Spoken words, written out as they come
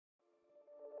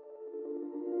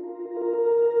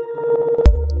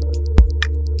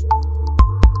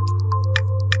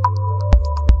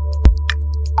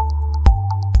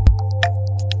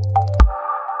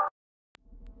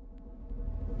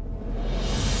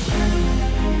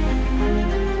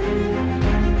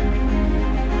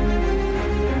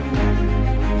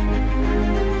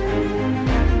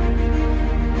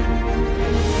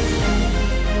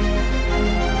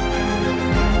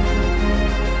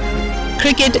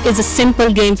Cricket is a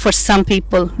simple game for some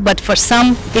people, but for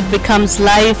some it becomes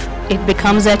life, it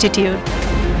becomes attitude.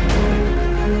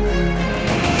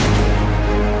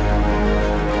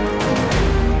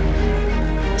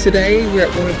 Today we're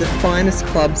at one of the finest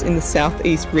clubs in the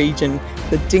southeast region,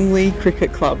 the Dingley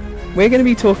Cricket Club. We're going to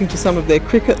be talking to some of their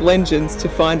cricket legends to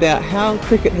find out how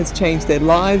cricket has changed their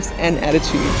lives and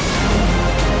attitudes.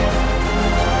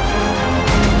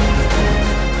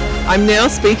 I'm now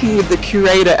speaking with the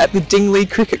curator at the Dingley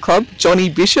Cricket Club, Johnny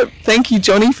Bishop. Thank you,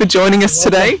 Johnny, for joining us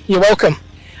today. You're welcome.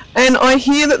 And I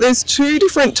hear that there's two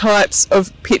different types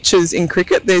of pitches in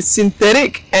cricket. There's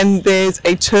synthetic and there's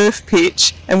a turf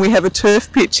pitch, and we have a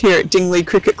turf pitch here at Dingley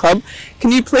Cricket Club.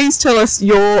 Can you please tell us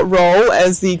your role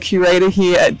as the curator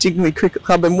here at Dingley Cricket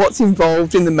Club and what's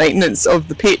involved in the maintenance of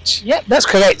the pitch? Yep, that's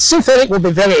correct. Synthetic will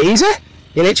be very easy.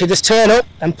 You literally just turn up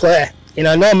and play. You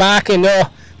know, no marking,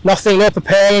 nothing, no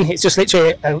preparing. It's just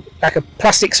literally like a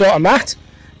plastic sort of mat.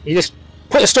 You just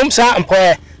put the stumps out and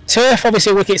play. Turf,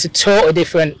 obviously, wickets are totally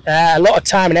different. A lot of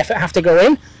time and effort have to go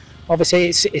in. Obviously,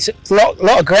 it's a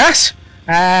lot of grass.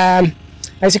 And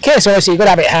it's a case, obviously, you've got to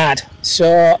have it hard.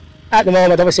 So at the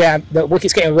moment, obviously, the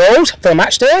wicket's getting rolled for a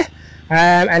match day.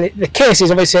 And the case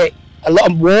is obviously a lot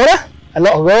of water, a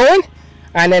lot of rolling.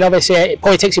 And then obviously, it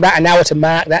probably takes you about an hour to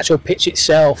mark the actual pitch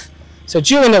itself. So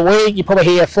during the week, you probably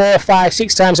hear 4, 5,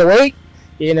 6 times a week.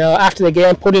 You know, after the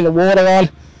game, putting the water on,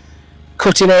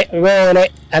 cutting it, rolling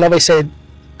it, and obviously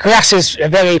grass is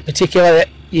very particular that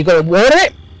you've got to water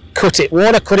it, cut it,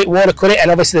 water, cut it, water, cut it,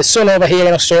 and obviously the sun over here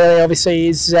in Australia obviously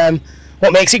is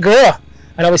what makes it grow.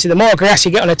 And obviously the more grass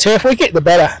you get on a turf wicket, the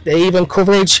better. The even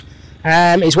coverage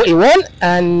is what you want,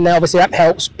 and obviously that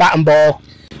helps bat and ball.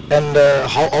 And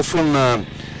how often,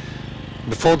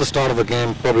 before the start of the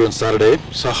game, probably on Saturday,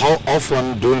 so how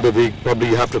often during the week probably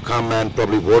you have to come and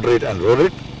probably water it and roll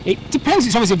it? It depends,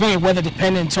 it's obviously very weather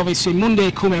dependent. Obviously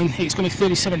Monday coming, it's going to be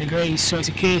 37 degrees, so it's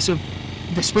a case of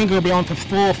the sprinkler will be on for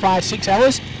 4, 5, 6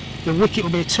 hours. The wicket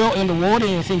will be totally underwater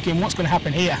and you're thinking, what's going to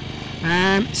happen here?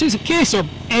 So it's a case of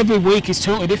every week is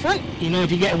totally different. You know,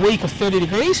 if you get a week of 30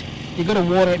 degrees, you've got to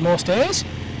water it most days.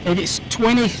 If it's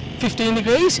 20, 15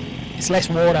 degrees, it's less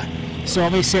water. So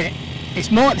obviously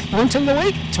it's more at the front end of the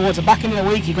week. Towards the back end of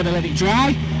the week, you've got to let it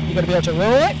dry, you've got to be able to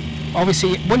roll it.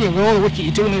 Obviously, when you roll the wicket,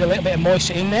 you do need a little bit of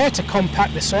moisture in there to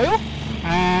compact the soil.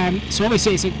 So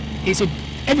obviously,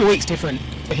 every week's different.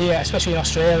 Here, especially in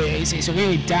Australia, it's a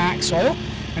really dark soil,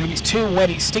 and if it's too wet,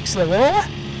 it sticks to the roller,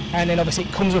 and then obviously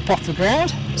it comes up off the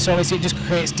ground. So obviously, it just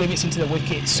creates divots into the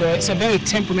wicket. So it's a very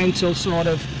temperamental sort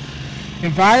of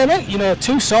environment. You know,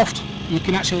 too soft, you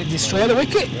can actually destroy the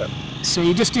wicket. Yep. So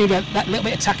you just need that little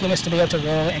bit of tackliness to be able to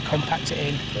roll it and compact it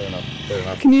in. Fair enough, fair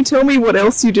enough. Can you tell me what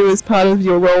else you do as part of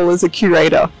your role as a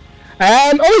curator?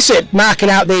 Obviously marking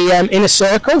out the inner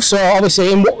circle. So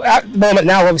obviously at the moment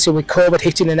now, obviously with COVID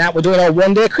hitting and that, we're doing all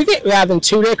one-day cricket rather than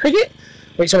two-day cricket,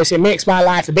 which obviously makes my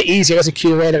life a bit easier as a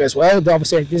curator as well.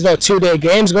 Obviously there's no two-day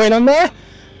games going on there,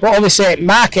 but obviously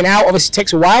marking out obviously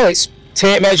takes a while. It's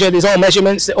tape measure, there's all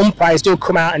measurements. The umpires do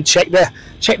come out and check the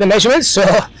measurements. So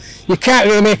you can't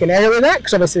really make an error with that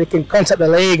because obviously they can contact the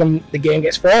league and the game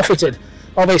gets forfeited.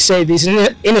 Obviously there's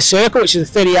an inner circle, which is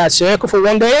a 30-yard circle for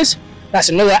one days. That's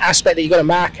another aspect that you've got to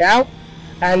mark out.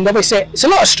 And obviously it's a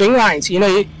lot of string lines. You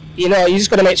just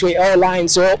got to make sure it all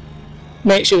lines up,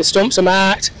 make sure the stumps are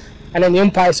marked, and then the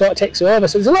umpire sort of takes over.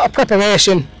 So there's a lot of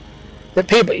preparation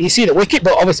that you see the wicket,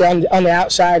 but obviously on the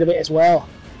outside of it as well.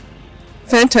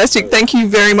 Fantastic. Thank you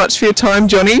very much for your time,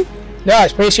 Johnny. No, I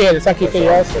appreciate it. Thank you for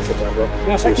yours.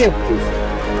 No, thank you.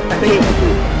 Thank you.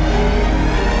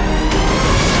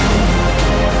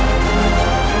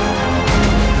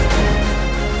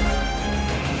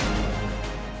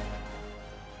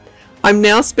 I'm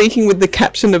now speaking with the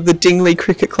captain of the Dingley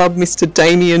Cricket Club, Mr.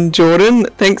 Damien Jordan.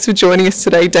 Thanks for joining us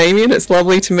today, Damien. It's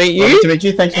lovely to meet you. Lovely to meet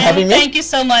you. Thanks for having me. Thank you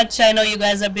so much. I know you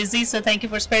guys are busy, so thank you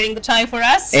for sparing the time for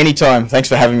us. Anytime. Thanks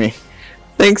for having me.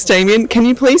 Thanks, Damien. Can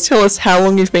you please tell us how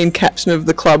long you've been captain of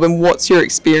the club and what's your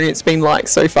experience been like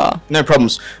so far? No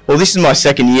problems. Well, this is my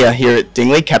second year here at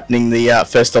Dingley, captaining the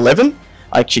first 11.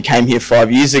 I actually came here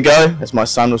 5 years ago as my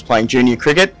son was playing junior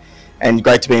cricket, and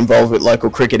great to be involved with local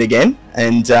cricket again.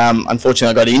 And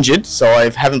unfortunately I got injured, so I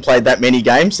haven't played that many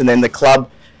games. And then the club,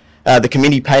 the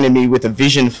committee painted me with a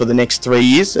vision for the next 3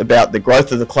 years about the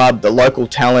growth of the club, the local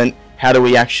talent, how do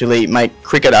we actually make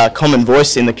cricket a common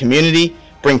voice in the community,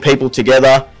 bring people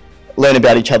together, learn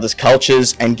about each other's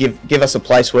cultures, and give us a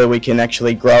place where we can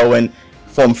actually grow and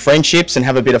form friendships and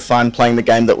have a bit of fun playing the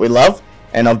game that we love.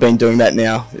 And I've been doing that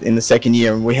now in the second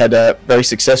year, and we had a very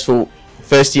successful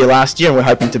first year last year, and we're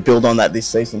hoping to build on that this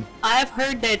season. I have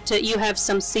heard that you have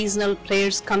some seasonal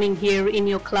players coming here in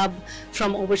your club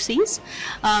from overseas.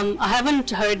 I haven't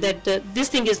heard that this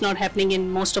thing is not happening in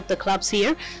most of the clubs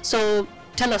here. So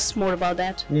tell us more about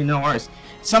that. Yeah, no worries.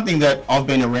 It's something that I've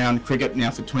been around cricket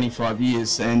now for 25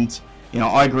 years, and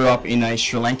I grew up in a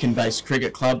Sri Lankan-based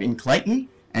cricket club in Clayton,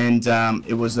 and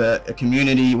it was a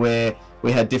community where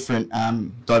we had different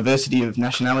diversity of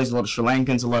nationalities, a lot of Sri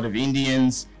Lankans, a lot of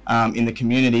Indians in the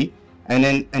community. And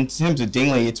then in terms of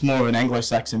Dingley, it's more of an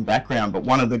Anglo-Saxon background, but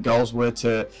one of the goals were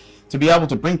to be able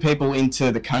to bring people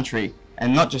into the country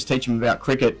and not just teach them about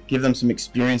cricket, give them some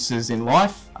experiences in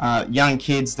life. Young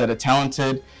kids that are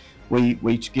talented, we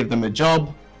give them a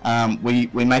job, we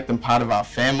make them part of our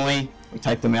family, we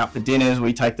take them out for dinners,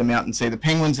 we take them out and see the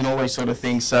penguins and all these sort of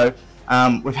things. So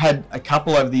we've had a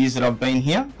couple over the years that I've been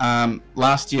here.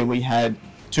 Last year we had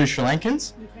 2 Sri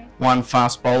Lankans, one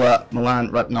fast bowler,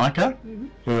 Milan Ratnayaka,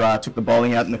 who took the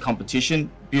bowling out in the competition.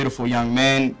 Beautiful young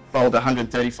man, bowled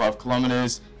 135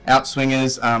 kilometres,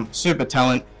 outswingers, super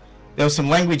talent. There were some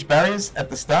language barriers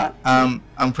at the start.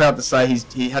 I'm proud to say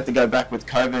he had to go back with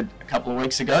COVID a couple of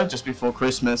weeks ago, just before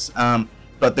Christmas.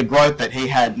 But the growth that he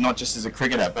had, not just as a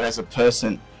cricketer, but as a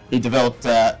person, he developed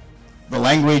the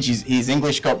language, his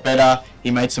English got better, he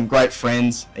made some great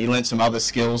friends, he learnt some other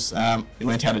skills, he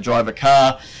learnt how to drive a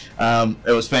car.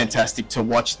 It was fantastic to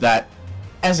watch that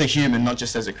as a human, not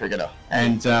just as a cricketer.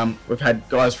 And we've had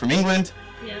guys from England,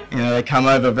 they come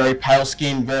over very pale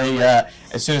skin, very,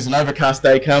 as soon as an overcast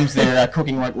day comes, they're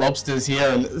cooking like lobsters here,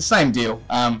 and the same deal.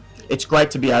 It's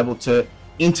great to be able to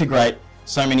integrate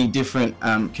so many different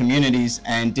communities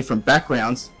and different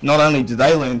backgrounds. Not only do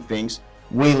they learn things,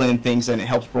 we learn things, and it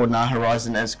helps broaden our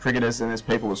horizon as cricketers and as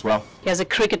people as well. As a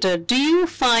cricketer, do you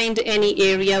find any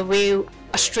area where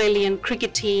Australian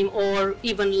cricket team or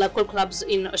even local clubs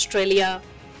in Australia,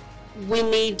 we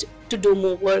need to do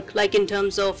more work, like in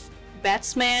terms of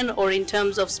batsmen or in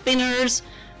terms of spinners,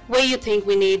 where you think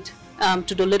we need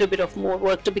to do a little bit of more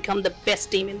work to become the best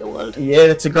team in the world? Yeah,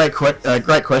 that's a great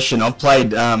question. I've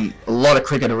played a lot of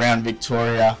cricket around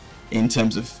Victoria in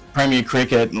terms of Premier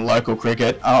cricket and local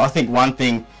cricket. I think one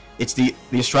thing, it's the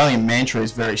Australian mantra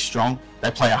is very strong.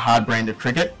 They play a hard brand of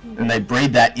cricket, and they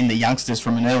breed that in the youngsters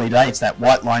from an early day. It's that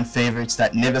white line fever, it's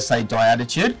that never say die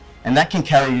attitude, and that can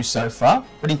carry you so far.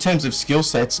 But in terms of skill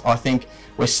sets, I think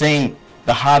we're seeing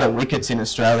the harder wickets in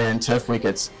Australia and turf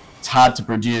wickets. It's hard to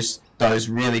produce those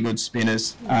really good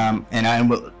spinners, and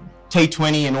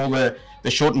T20 and all the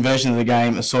shortened versions of the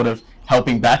game are sort of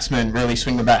helping batsmen really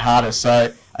swing the bat harder.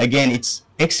 So again, it's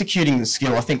executing the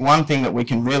skill. I think one thing that we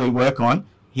can really work on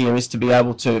here is to be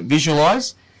able to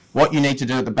visualize what you need to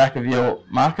do at the back of your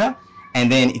marker,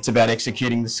 and then it's about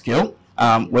executing the skill.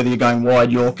 Whether you're going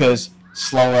wide Yorkers,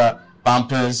 slower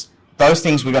bumpers, those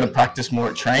things we've got to practice more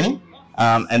at training,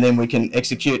 and then we can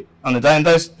execute on the day, and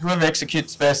whoever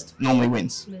executes best normally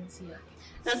wins.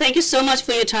 Now, thank you so much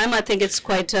for your time. I think it's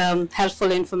quite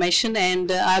helpful information,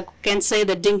 and I can say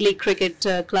that Dingley Cricket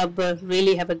Club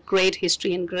really have a great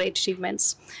history and great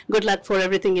achievements. Good luck for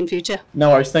everything in future. No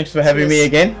worries. Thanks for having me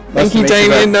again. Thank you,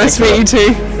 Damien. Nice to meet you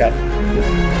too. Okay.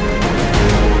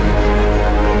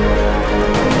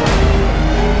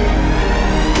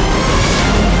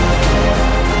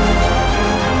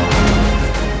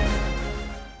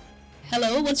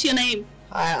 Hello, what's your name?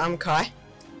 Hi, I'm Kai.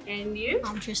 And you?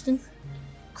 I'm Tristan.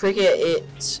 Cricket,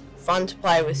 it's fun to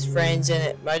play with friends and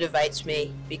it motivates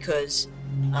me because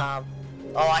I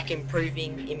like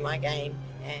improving in my game,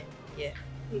 and yeah.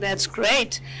 That's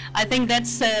great. I think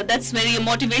that's very a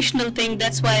motivational thing.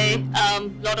 That's why a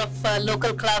lot of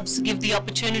local clubs give the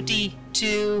opportunity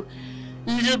to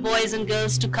little boys and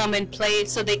girls to come and play,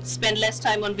 so they spend less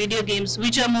time on video games.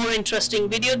 Which are more interesting,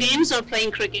 video games or playing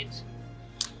cricket?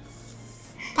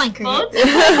 Playing cricket.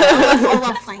 I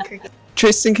love playing cricket.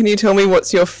 Tristan, can you tell me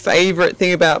what's your favourite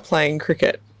thing about playing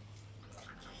cricket?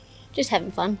 Just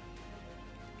having fun.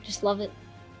 Just love it.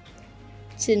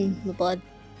 It's in the blood.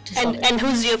 Just love it. And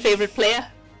who's your favourite player?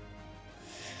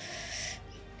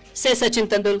 Say Sachin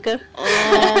Tendulkar.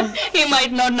 He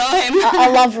might not know him. I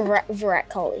love Virat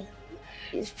Kohli.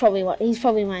 He's probably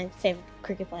my favourite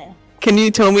cricket player. Can you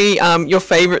tell me your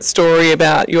favourite story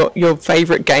about your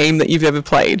favourite game that you've ever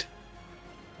played?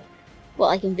 What,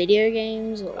 like in video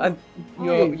games? Or?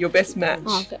 Your best match.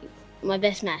 Oh, okay. My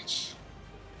best match.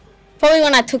 Probably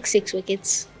when I took 6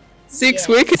 wickets. 6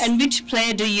 wickets? And which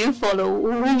player do you follow?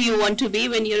 Who you want to be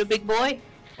when you're a big boy?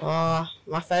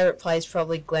 My favourite player is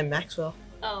probably Glenn Maxwell.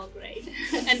 Oh, great.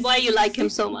 And why you like him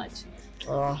so much?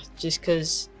 Just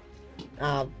because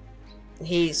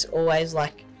he's always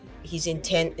like, his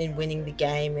intent in winning the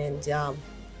game, and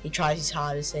he tries his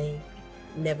hardest, and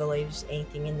never leaves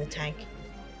anything in the tank.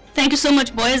 Thank you so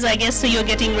much, boys. I guess you're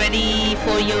getting ready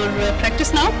for your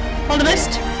practice now. All the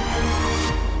best.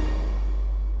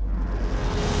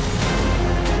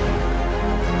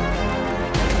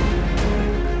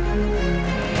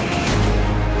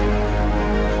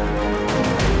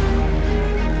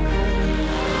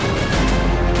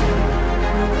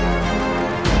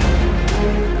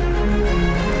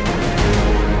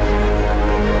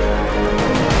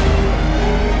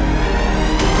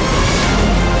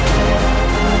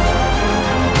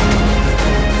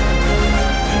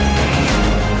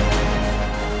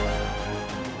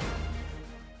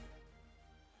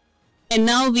 And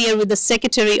now we are with the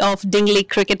Secretary of Dingley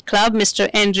Cricket Club, Mr.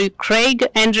 Andrew Craig.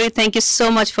 Andrew, thank you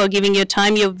so much for giving your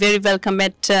time. You're very welcome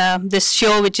at this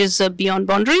show, which is Beyond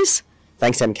Boundaries.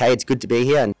 Thanks, MK. It's good to be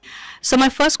here. So my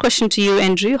first question to you,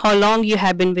 Andrew, how long you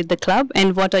have been with the club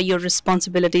and what are your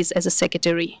responsibilities as a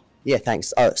secretary? Yeah,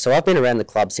 thanks. So I've been around the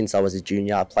club since I was a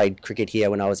junior. I played cricket here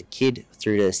when I was a kid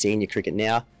through to senior cricket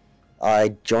now.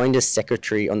 I joined as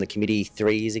secretary on the committee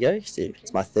 3 years ago, so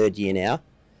it's my 3rd year now.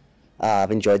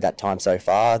 I've enjoyed that time so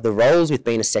far. The roles with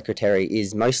being a secretary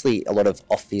is mostly a lot of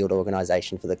off-field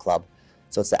organisation for the club.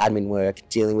 So it's the admin work,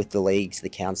 dealing with the leagues, the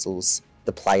councils,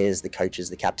 the players, the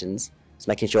coaches, the captains. Just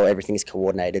making sure everything is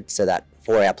coordinated so that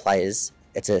for our players,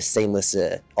 it's a seamless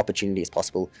opportunity as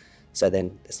possible. So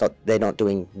then they're not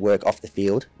doing work off the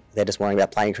field. They're just worrying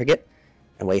about playing cricket,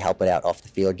 and we help it out off the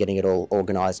field, getting it all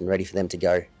organised and ready for them to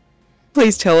go.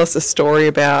 Please tell us a story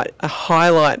about a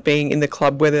highlight being in the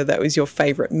club, whether that was your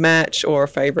favourite match or a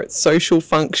favourite social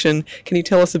function. Can you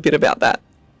tell us a bit about that?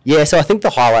 Yeah, so I think the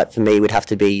highlight for me would have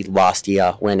to be last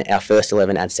year when our first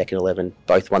 11 and second 11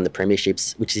 both won the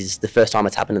premierships, which is the first time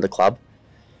it's happened to the club.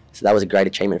 So that was a great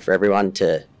achievement for everyone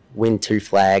to win 2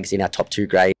 flags in our top 2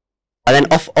 grades. And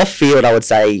then off field, I would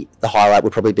say the highlight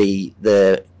would probably be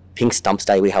the Pink Stumps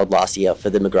Day we held last year for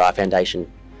the McGrath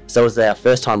Foundation. So it was our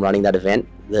first time running that event.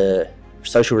 The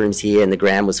social rooms here and the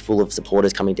ground was full of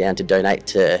supporters coming down to donate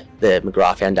to the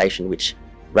McGrath Foundation, which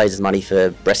raises money for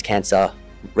breast cancer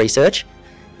research.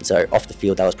 And so off the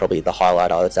field, that was probably the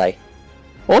highlight, I would say.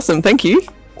 Awesome, thank you.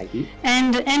 Thank you.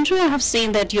 And Andrew, I have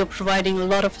seen that you're providing a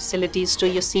lot of facilities to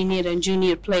your senior and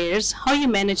junior players. How you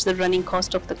manage the running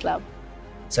cost of the club?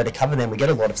 So to cover them, we get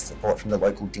a lot of support from the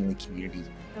local Dingley community,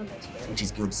 which is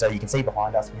good. So you can see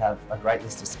behind us, we have a great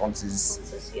list of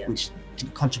sponsors, which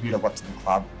contribute a lot to the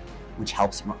club, which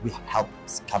helps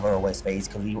cover all those fees,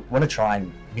 because we want to try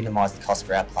and minimise the cost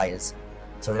for our players.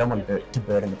 So we don't want to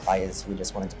burden the players who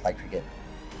just wanted to play cricket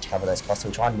to cover those costs. So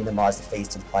we try and minimise the fees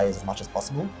to the players as much as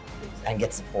possible and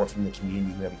get support from the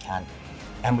community where we can.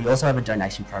 And we also have a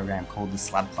donation program called the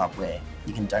Slab Club, where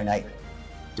you can donate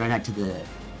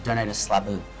a slab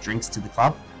of drinks to the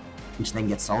club, which then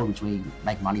gets sold, which we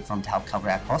make money from to help cover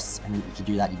our costs. And if you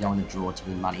do that, you go in a draw to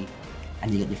win money,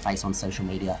 and you get your face on social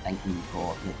media thanking you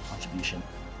for your contribution.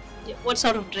 Yeah. What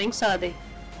sort of drinks are they?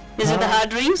 Is it the hard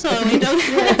drinks or we don't?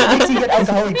 You get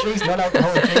alcoholic drinks,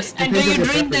 non-alcoholic drinks. And do you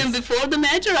drink them before the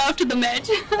match or after the match?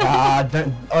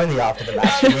 Only after the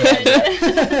match.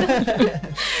 Yeah.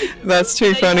 That's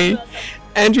too funny.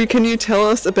 Andrew, can you tell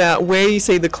us about where you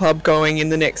see the club going in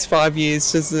the next 5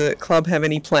 years? Does the club have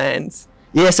any plans?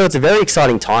 Yeah, so it's a very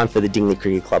exciting time for the Dingley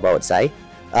Cricket Club, I would say.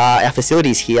 Our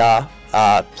facilities here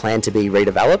are planned to be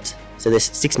redeveloped. So there's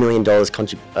 $6 million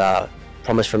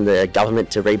promised from the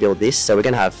government to rebuild this. So we're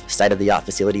going to have state-of-the-art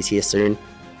facilities here soon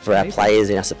for our players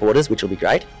and our supporters, which will be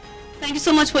great. Thank you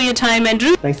so much for your time,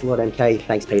 Andrew. Thanks a lot, MK.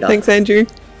 Thanks, Peter. Thanks, Andrew.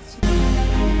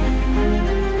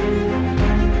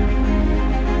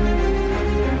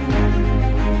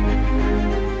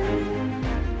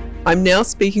 I'm now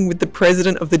speaking with the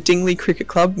president of the Dingley Cricket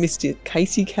Club, Mr.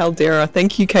 Casey Caldera.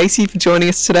 Thank you, Casey, for joining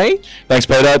us today. Thanks,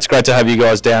 Peter. It's great to have you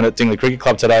guys down at Dingley Cricket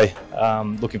Club today.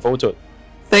 Looking forward to it.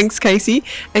 Thanks, Casey.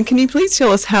 And can you please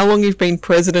tell us how long you've been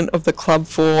president of the club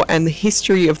for and the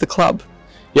history of the club?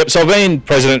 Yep, so I've been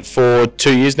president for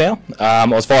 2 years now. I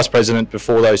was vice president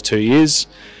before those 2 years.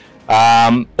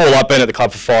 All up, been at the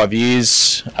club for 5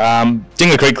 years.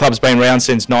 Dingley Cricket Club's been around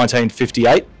since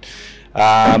 1958.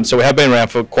 So we have been around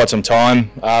for quite some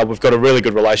time. We've got a really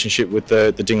good relationship with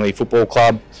the Dingley Football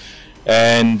Club.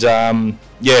 And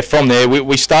yeah, from there,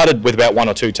 we started with about 1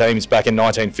 or 2 teams back in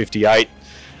 1958.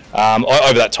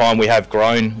 Over that time, we have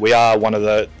grown. We are one of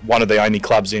the only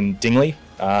clubs in Dingley.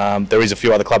 There is a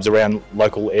few other clubs around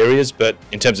local areas, but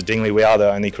in terms of Dingley, we are the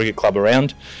only cricket club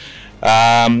around.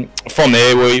 From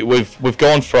there, we've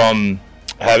gone from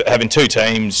having 2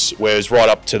 teams, whereas right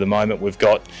up to the moment we've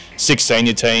got 6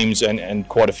 senior teams and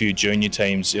quite a few junior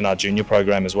teams in our junior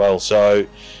program as well. So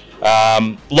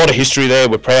A lot of history there.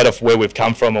 We're proud of where we've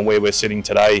come from and where we're sitting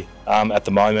today at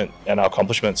the moment and our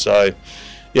accomplishments. So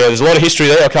yeah, there's a lot of history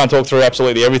there. I can't talk through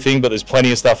absolutely everything, but there's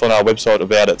plenty of stuff on our website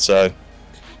about it. So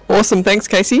awesome, thanks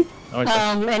Casey.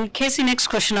 And Casey, next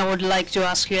question I would like to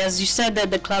ask you, as you said that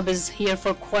the club is here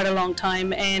for quite a long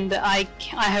time, and I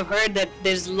have heard that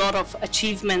there's a lot of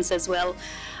achievements as well.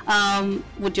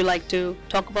 Would you like to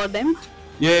talk about them?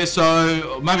 Yeah,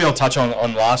 so maybe I'll touch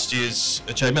on last year's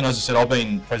achievement. As I said, I've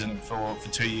been president for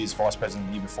 2 years, vice president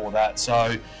the year before that.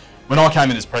 So when I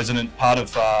came in as president, part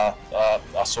of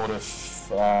our sort of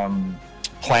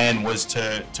plan was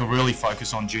to really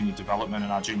focus on junior development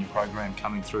and our junior program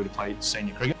coming through to play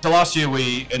senior cricket. So last year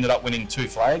we ended up winning 2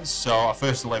 flags. So our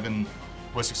first 11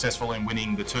 were successful in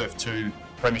winning the Turf 2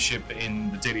 premiership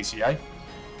in the DDCA.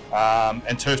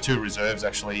 And Turf 2 reserves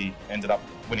actually ended up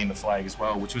winning the flag as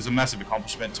well, which was a massive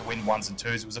accomplishment to win 1s and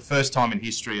 2s. It was the first time in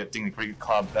history at Dingley Cricket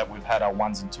Club that we've had our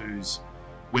 1s and 2s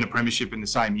win a premiership in the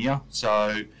same year.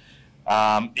 So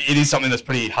it is something that's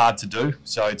pretty hard to do.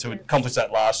 So to accomplish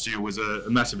that last year was a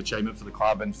massive achievement for the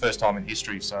club and first time in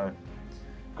history. So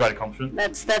great accomplishment.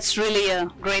 That's really a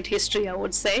great history, I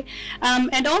would say.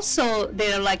 And also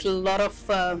there are like a lot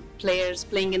of players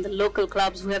playing in the local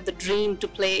clubs who have the dream to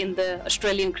play in the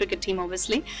Australian cricket team,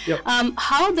 obviously. Yep.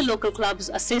 How the local clubs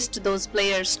assist those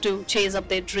players to chase up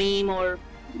their dream or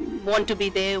want to be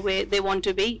there where they want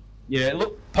to be? Yeah,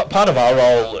 look, part of our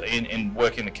role in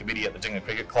working the committee at the Dingley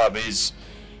Cricket Club is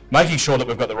making sure that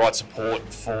we've got the right support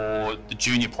for the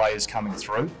junior players coming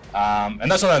through. And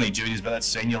that's not only juniors, but that's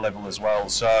senior level as well.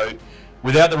 So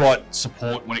without the right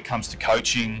support when it comes to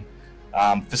coaching,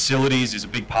 facilities is a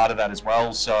big part of that as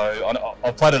well. So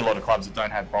I've played at a lot of clubs that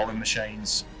don't have bowling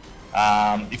machines.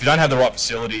 If you don't have the right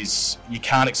facilities, you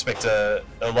can't expect a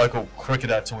local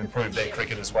cricketer to improve their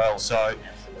cricket as well. So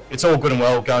it's all good and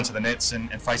well going to the nets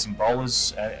and facing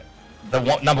bowlers.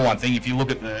 Number one thing, if you look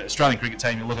at the Australian cricket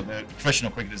team, you look at the professional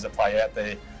cricketers that play out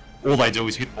there, all they do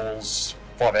is hit balls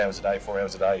 5 hours a day, 4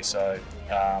 hours a day, so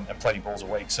and plenty of balls a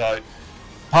week. So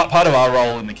part of our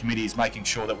role in the committee is making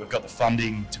sure that we've got the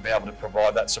funding to be able to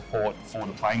provide that support for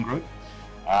the playing group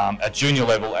at junior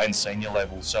level and senior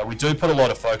level. So we do put a lot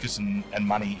of focus and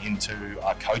money into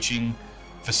our coaching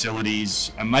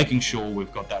facilities and making sure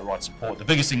we've got that right support. The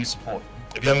biggest thing is support.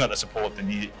 If you haven't got the support, then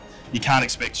you can't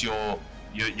expect your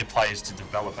players to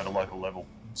develop at a local level.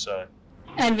 So,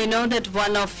 and we know that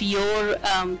one of your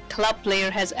club player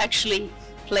has actually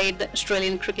played the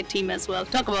Australian cricket team as well.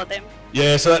 Talk about them.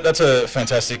 Yeah, so that's a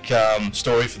fantastic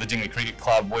story for the Dingley Cricket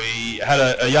Club. We had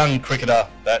a young cricketer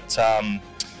that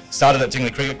started at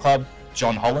Dingley Cricket Club,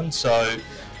 Jon Holland. So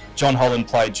Jon Holland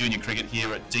played junior cricket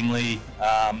here at Dingley.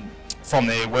 From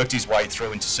there, worked his way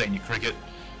through into senior cricket.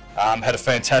 Had a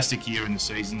fantastic year in the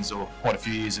seasons, or quite a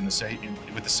few years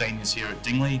with the seniors here at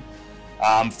Dingley.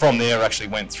 From there, actually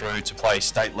went through to play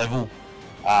state level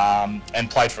and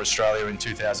played for Australia in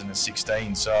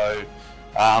 2016. So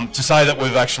to say that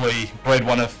we've actually bred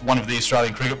one of the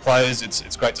Australian cricket players,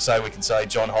 it's great to say we can say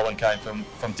Jon Holland came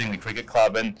from Dingley Cricket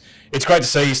Club, and it's great to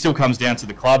see he still comes down to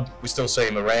the club. We still see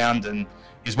him around and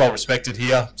he's well respected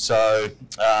here. So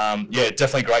yeah,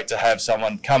 definitely great to have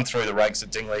someone come through the ranks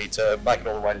at Dingley to make it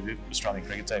all the way to the Australian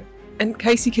cricket team. And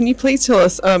Casey, can you please tell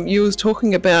us, you was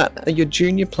talking about your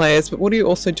junior players, but what are you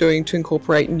also doing to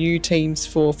incorporate new teams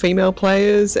for female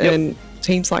players and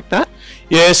teams like that?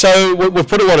 Yeah, so we've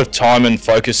put a lot of time and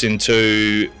focus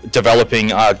into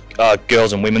developing our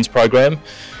girls and women's program.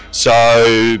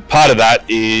 So part of that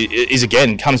is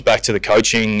again, comes back to the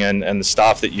coaching and the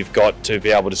staff that you've got to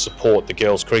be able to support the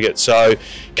girls cricket. So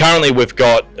currently we've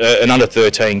got an under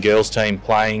 13 girls team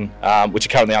playing, which are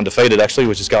currently undefeated actually,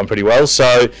 which is going pretty well.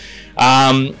 So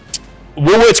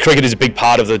Woolworths cricket is a big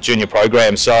part of the junior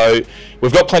program. So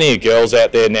we've got plenty of girls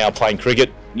out there now playing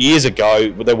cricket. Years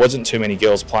ago, there wasn't too many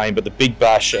girls playing, but the Big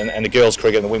Bash and the girls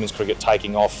cricket and the women's cricket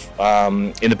taking off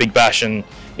in the Big Bash and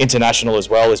international as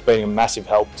well has been a massive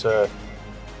help to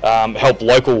help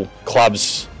local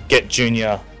clubs get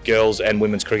junior girls and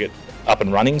women's cricket up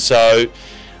and running. So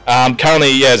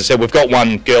currently, yeah, as I said, we've got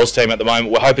one girls team at the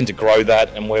moment. We're hoping to grow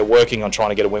that, and we're working on trying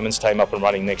to get a women's team up and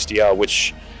running next year,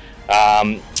 which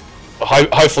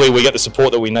hopefully we get the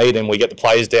support that we need and we get the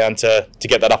players down to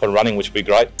get that up and running, which would be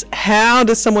great. How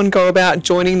does someone go about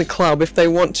joining the club? If they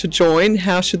want to join,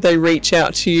 how should they reach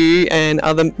out to you and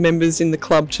other members in the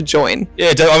club to join?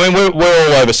 Yeah, I mean, we're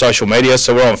all over social media,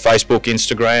 so we're on Facebook,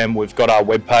 Instagram, we've got our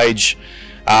webpage.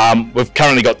 We've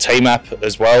currently got Team App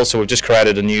as well, so we've just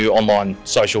created a new online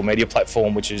social media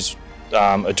platform, which is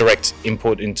a direct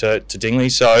input into Dingley.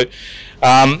 So,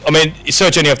 I mean,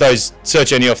 search any of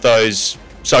those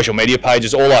social media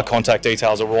pages. All our contact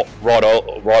details are right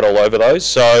all over those.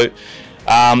 So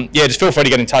yeah, just feel free to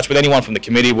get in touch with anyone from the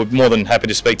committee. We're more than happy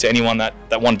to speak to anyone that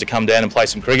wanted to come down and play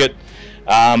some cricket.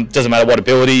 Doesn't matter what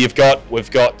ability you've got.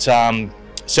 We've got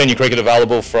senior cricket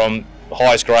available from the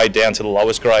highest grade down to the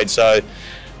lowest grade. So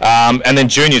and then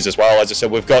juniors as well. As I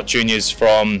said, we've got juniors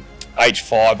from age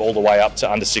 5 all the way up to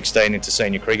under 16 into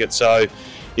senior cricket. So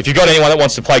if you've got anyone that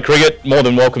wants to play cricket, more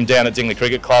than welcome down at Dingley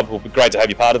Cricket Club. It'll be great to have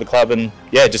you part of the club, and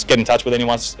yeah, just get in touch with any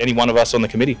one of us on the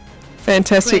committee.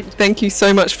 Fantastic. Great. Thank you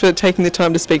so much for taking the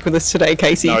time to speak with us today,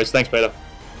 Casey. No worries. Thanks, Peter.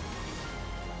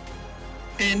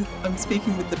 And I'm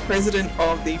speaking with the president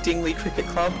of the Dingley Cricket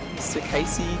Club, Mr.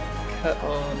 Casey.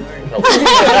 Oh no.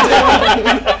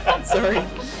 Sorry.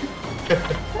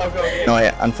 No,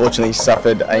 I unfortunately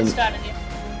suffered a... Start again.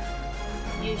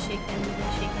 You shaking,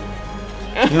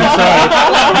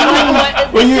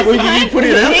 When you put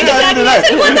it out, I don't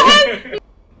know.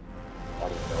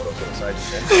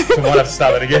 So I might have to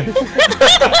start it again.